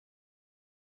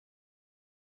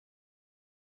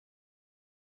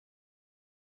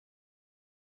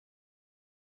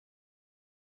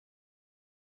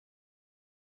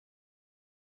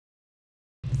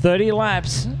30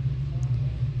 laps.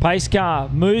 Pace car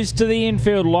moves to the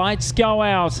infield. Lights go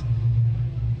out.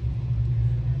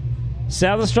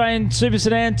 South Australian Super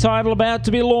Sedan title about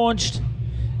to be launched.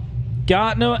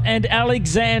 Gardner and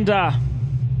Alexander.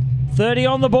 30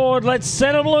 on the board. Let's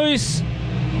set them loose.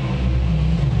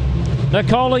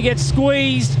 Nicola gets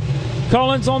squeezed.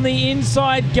 Collins on the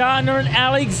inside. Gardner and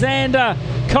Alexander.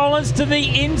 Collins to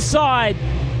the inside.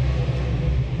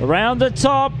 Around the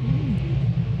top.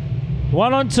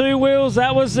 One on two wheels.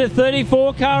 That was the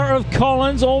 34 car of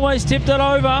Collins. Almost tipped it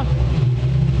over.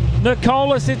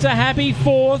 Nicola sits a happy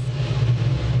fourth.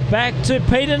 Back to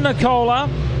Peter Nicola.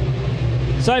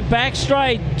 So back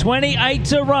straight. 28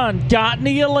 to run. Gardner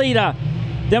your leader.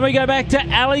 Then we go back to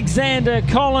Alexander.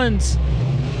 Collins.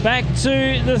 Back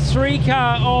to the 3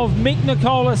 car of Mick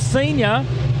Nicola Sr.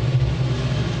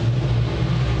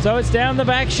 So it's down the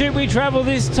back chute we travel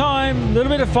this time. A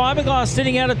little bit of fiberglass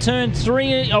sitting out of turn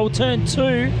 3, or turn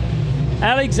 2.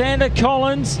 Alexander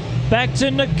Collins back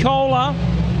to Nicola.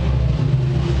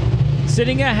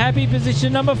 Sitting a happy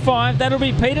position number 5. That'll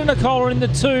be Peter Nicola in the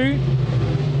 2.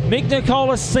 Mick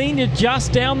Nicola Sr.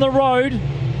 just down the road.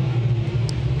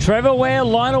 Trevor Ware,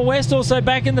 Lionel West also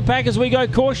back in the pack as we go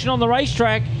caution on the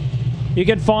racetrack. You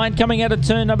can find coming out of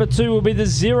turn number 2 will be the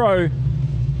 0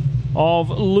 of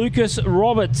Lucas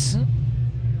Roberts.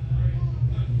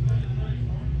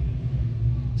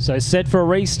 So set for a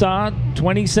restart.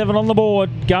 27 on the board.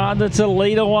 Gardner to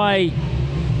lead away.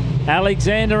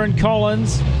 Alexander and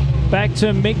Collins. Back to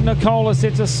Mick Nicola.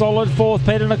 Sits a solid 4th.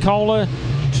 Peter Nicola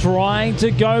trying to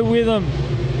go with him.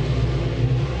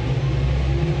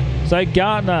 So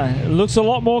Gardner looks a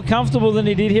lot more comfortable than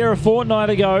he did here a fortnight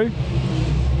ago.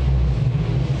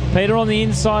 Peter on the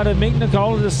inside of Mick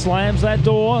Nicola just slams that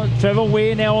door. Trevor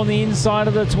Ware now on the inside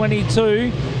of the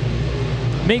 22.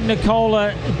 Mick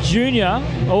Nicola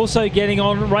Jr. also getting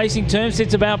on racing terms.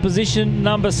 Sits about position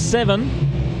number 7.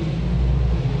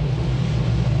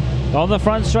 On the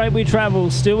front straight we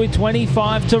travel. Still with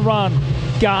 25 to run.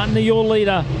 Gardner your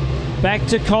leader. Back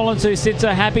to Collins who sits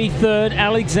a happy 3rd.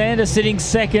 Alexander sitting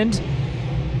 2nd.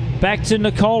 Back to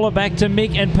Nicola. Back to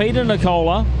Mick and Peter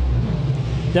Nicola.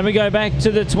 Then we go back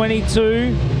to the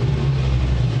 22.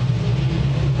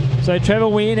 So Trevor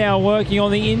Weir now working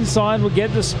on the inside. Will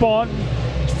get the spot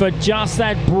for just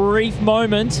that brief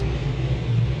moment.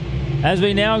 As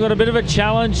we now got a bit of a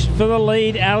challenge for the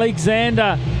lead.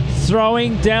 Alexander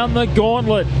throwing down the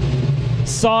gauntlet.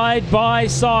 Side by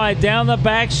side. Down the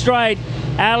back straight.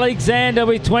 Alexander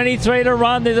with 23 to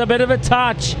run. There's a bit of a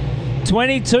touch.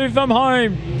 22 from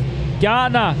home.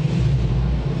 Gardner.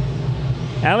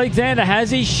 Alexander, has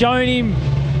he shown him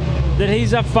that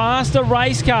he's a faster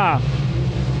race car?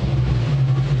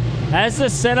 Has the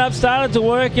setup started to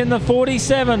work in the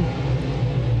 47?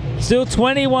 Still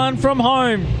 21 from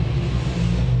home.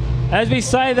 As we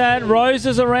say that, Rose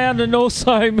is around and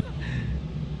also...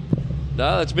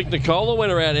 No, that's Mick Nicola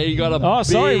went around here. You got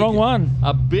a wrong one.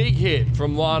 A big hit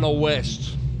from Lionel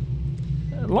West.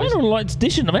 Lionel likes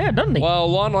dishing them out, doesn't he? Well,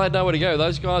 Lionel had nowhere to go.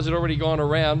 Those guys had already gone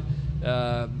around.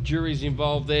 Jury's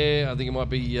involved there. I think it might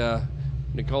be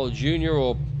Nicola Jr.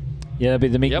 or... Yeah, that'd be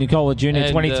the Mick Nicola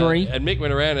Jr. 23. And Mick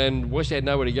went around and West had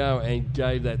nowhere to go and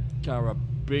gave that car a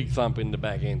big thump in the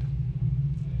back end.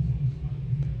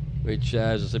 Which,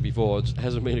 as I said before, it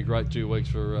hasn't been a great 2 weeks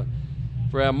for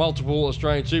our multiple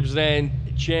Australian Super Sedan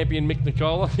champion Mick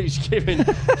Nicola. He's given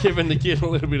the kid a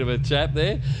little bit of a tap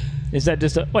there. Is that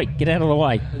just a... Wait, get out of the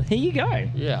way. Here you go.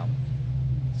 Yeah.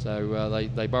 So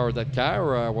they borrowed that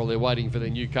car while they're waiting for their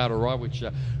new car to arrive, which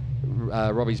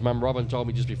Robbie's mum Robin told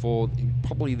me just before,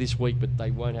 probably this week, but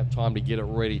they won't have time to get it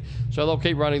ready. So they'll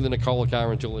keep running the Nicola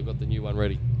car until they've got the new one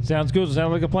ready. Sounds good.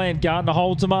 Sounds like a plan. Gardner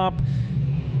holds them up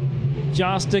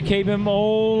just to keep them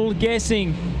all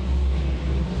guessing.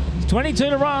 It's 22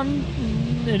 to run.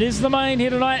 It is the main here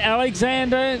tonight.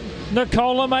 Alexander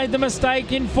Nicola made the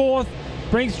mistake in 4th.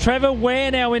 Brings Trevor Ware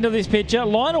now into this picture.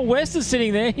 Lionel West is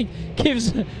sitting there. He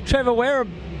gives Trevor Ware a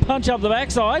punch up the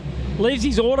backside. Leaves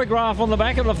his autograph on the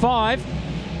back of the 5.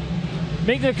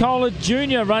 Mick Nicola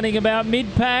Jr. running about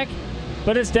mid-pack.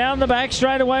 But it's down the back.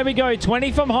 Straight away we go.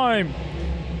 20 from home.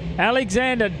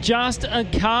 Alexander just a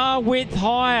car width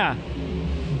higher.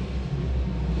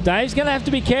 Dave's going to have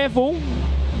to be careful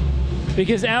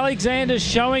because Alexander's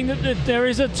showing that there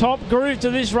is a top groove to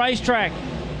this racetrack.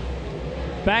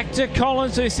 Back to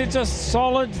Collins, who sits a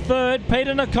solid 3rd.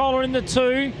 Peter Nicola in the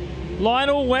 2.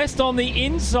 Lionel West on the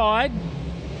inside.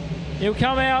 He'll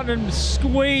come out and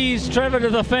squeeze Trevor to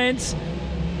the fence.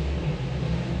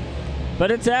 But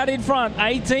it's out in front.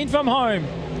 18 from home.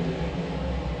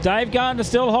 Dave Gardner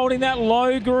still holding that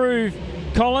low groove.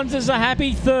 Collins is a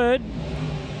happy 3rd.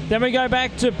 Then we go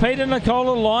back to Peter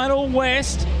Nicola, Lionel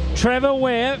West, Trevor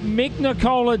Ware, Mick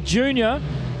Nicola Jr.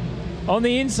 on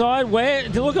the inside. Where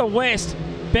look at West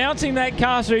bouncing that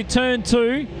car through turn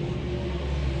 2.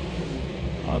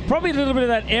 Probably a little bit of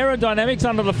that aerodynamics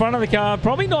under the front of the car.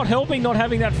 Probably not helping not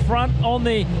having that front on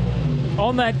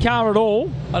that car at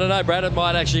all. I don't know, Brad. It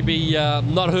might actually be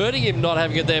not hurting him not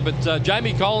having it there. But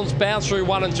Jamie Collins bounced through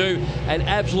 1 and 2 and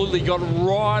absolutely got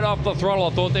right off the throttle. I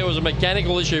thought there was a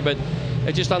mechanical issue, but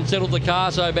it just unsettled the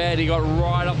car so bad he got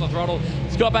right off the throttle.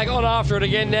 He's got back on after it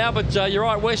again now, but you're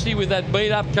right, Westy, with that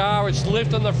beat-up car. It's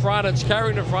lifting the front, it's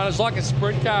carrying the front. It's like a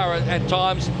sprint car at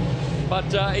times, but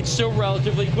it's still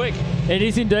relatively quick. It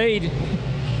is indeed.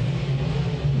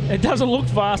 It doesn't look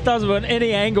fast, does it? At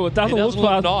any angle, it doesn't look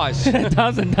fast. Nice. It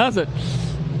doesn't, does it?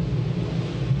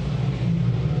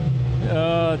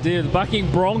 Oh dear, the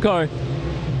bucking Bronco.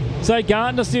 So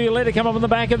Gardner still let it come up on the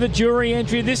back of the jury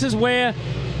entry. This is where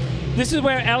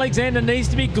Alexander needs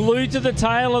to be glued to the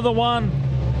tail of the one.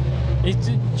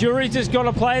 Jury's just got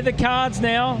to play the cards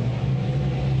now.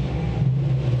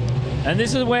 And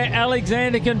this is where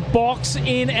Alexander can box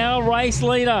in our race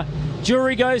leader.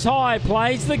 Jury goes high,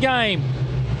 plays the game.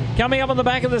 Coming up on the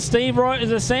back of the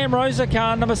Sam Rosa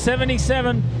car, number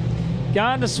 77.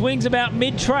 Gardner swings about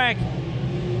mid-track.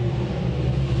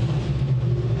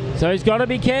 So he's got to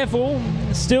be careful.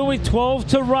 Still with 12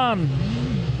 to run.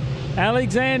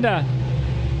 Alexander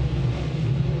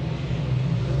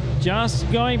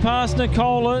just going past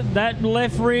Nicola, that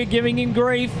left rear giving him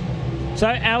grief. So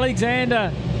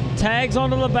Alexander tags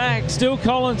onto the back. Still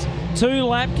Collins, 2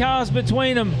 lap cars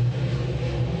between them.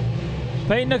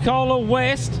 Pete Nicola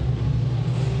West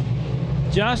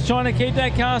just trying to keep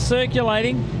that car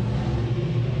circulating,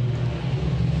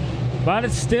 but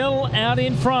it's still out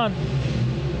in front.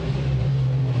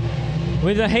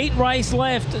 With a heat race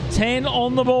left, 10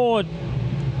 on the board.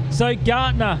 So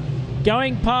Gardner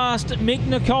going past Mick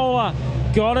Nicola.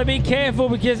 Got to be careful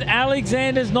because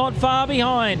Alexander's not far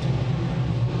behind.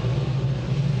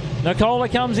 Nicola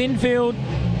comes infield.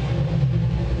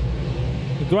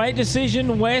 A great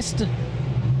decision, West.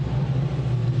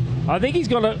 I think he's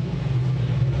got to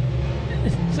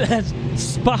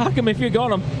spark him if you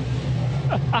got him.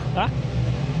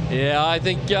 Yeah, I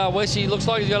think Westy looks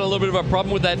like he's got a little bit of a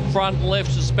problem with that front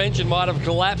left suspension. Might have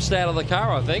collapsed out of the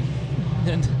car, I think.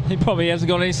 And he probably hasn't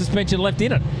got any suspension left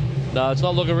in it. No, it's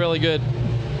not looking really good.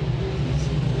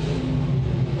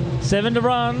 7 to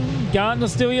run. Gardner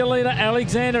still your leader.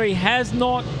 Alexander, he has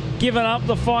not given up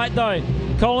the fight though.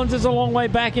 Collins is a long way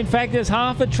back. In fact, there's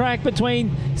half a track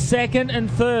between second and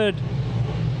third.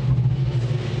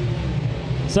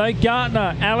 So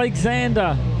Gardner,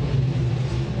 Alexander.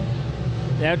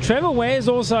 Now Trevor Ware's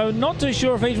also not too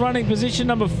sure if he's running position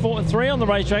number 3 on the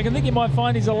racetrack. I think you might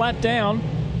find he's a lap down.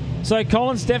 So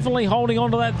Collins definitely holding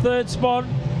on to that third spot.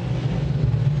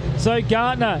 So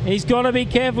Gardner, he's got to be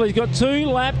careful. He's got 2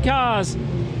 lap cars.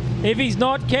 If he's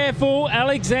not careful,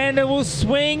 Alexander will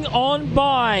swing on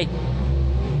by.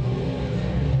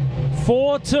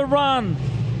 4 to run.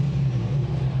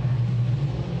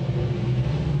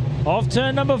 Off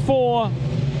turn number 4.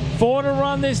 4 to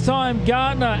run this time.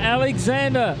 Gardner,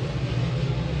 Alexander.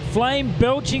 Flame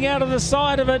belching out of the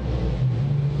side of it.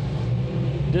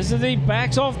 Just as he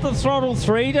backs off the throttle.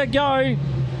 3 to go.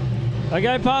 They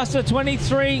go past the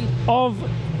 23 of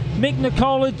Mick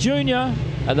Nicola Jr.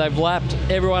 And they've lapped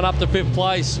everyone up to 5th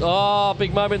place. Oh,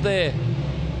 big moment there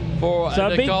for so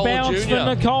Nicola a big bounce Jr. for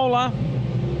Nicola.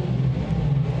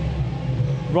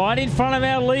 Right in front of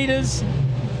our leaders.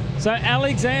 So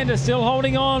Alexander still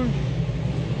holding on.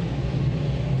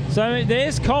 So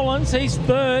there's Collins, he's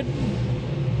 3rd.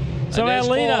 So our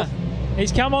leader, 4th.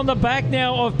 He's come on the back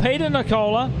now of Peter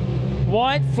Nicola.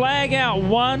 White flag out,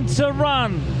 1 to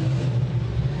run.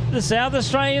 The South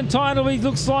Australian title, it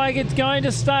looks like it's going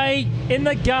to stay in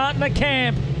the Gardner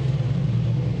camp.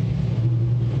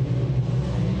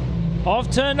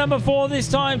 Off turn number 4 this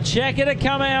time, Checker to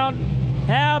come out.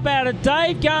 How about it?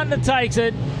 Dave Gardner takes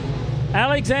it.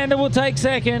 Alexander will take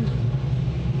 2nd.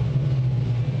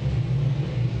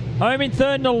 Home in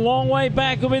 3rd and a long way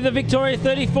back will be the Victoria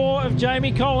 34 of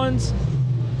Jamie Collins.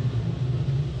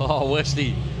 Oh,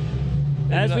 Westy.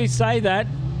 As we say that,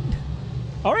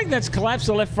 I reckon that's collapsed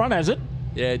the left front, has it?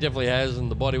 Yeah, it definitely has, and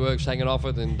the bodywork's hanging off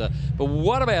it. And but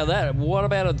what about that? What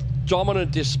about a dominant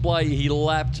display? He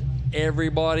lapped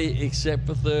everybody except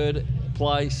for 3rd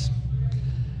place.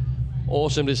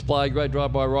 Awesome display. Great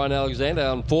drive by Ryan Alexander.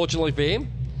 Unfortunately for him,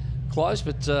 close,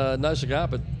 but no cigar.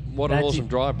 But what an awesome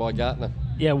drive by Gardner.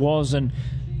 Yeah, it was. And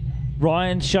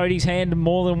Ryan showed his hand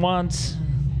more than once.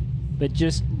 But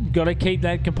just got to keep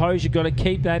that composure. Got to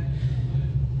keep that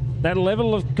that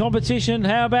level of competition.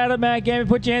 How about it, Matt Gamby?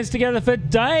 Put your hands together for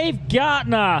Dave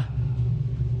Gartner.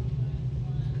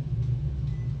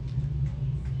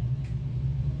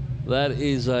 That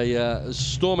is a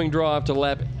storming drive to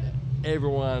lap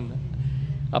everyone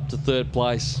up to third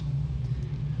place.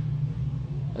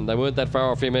 And they weren't that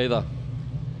far off him either.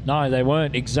 No, they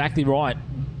weren't. Exactly right.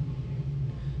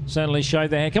 Certainly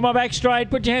showed their hand. Come on, back straight.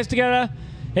 Put your hands together.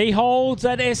 He holds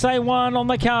that SA1 on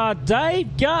the card.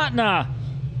 Dave Gartner.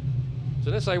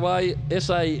 It's an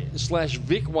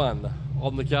SA/Vic one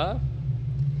on the car.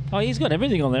 Oh, he's got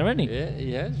everything on there, hasn't he? Yeah,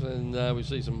 he has. And we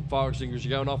see some fire extinguisher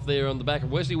going off there on the back of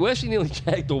Wesley. Wesley nearly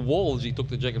tagged the wall as he took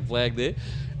the checkered flag there.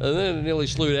 And then it nearly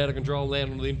slewed out of control and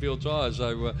landed on the infield tyres.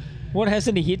 So, what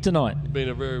hasn't he hit tonight? Been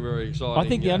a very, very exciting... I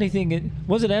think the only thing...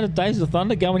 Was it out of Days of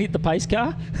Thunder? Go and hit the pace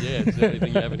car? Yeah, it's the only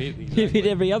thing you haven't hit. Exactly. You've hit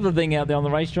every other thing out there on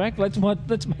the racetrack. Let's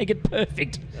make it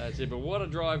perfect. That's it. But what a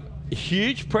drive.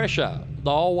 Huge pressure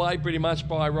the whole way pretty much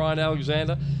by Ryan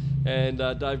Alexander. And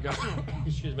Dave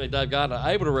Gardner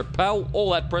able to repel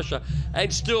all that pressure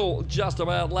and still just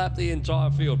about lap the entire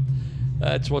field.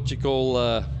 That's what you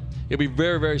call... he'll be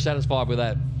very, very satisfied with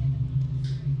that.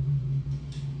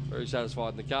 Very satisfied.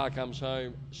 And the car comes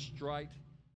home straight